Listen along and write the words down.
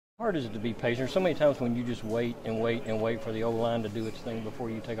How hard is it to be patient? So many times when you just wait and wait and wait for the O-line to do its thing before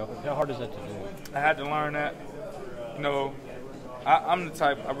you take off. How hard is that to do? I had to learn that. You know, I'm the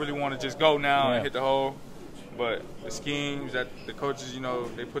type, I really want to just go now and hit the hole. But the schemes that the coaches, you know,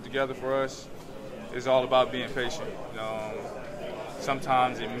 they put together for us is all about being patient. You know,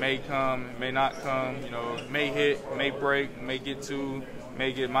 sometimes it may come, it may not come. You know, it may hit, it may break, may get two,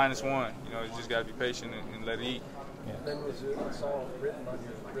 may get -1. You know, you just got to be patient and let it eat. Yeah. Then I saw written on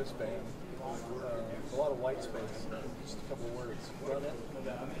your wristband a lot of white space. Just a couple of words. Run it.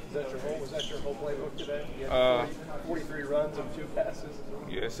 Was that your whole playbook today? You had 43 runs and 2 passes.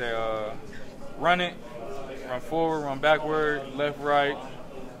 Yeah, say run it, run forward, run backward, left, right,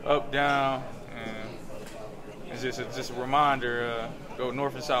 up, down, and it's just a reminder. Go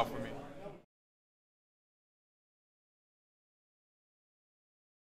north and south.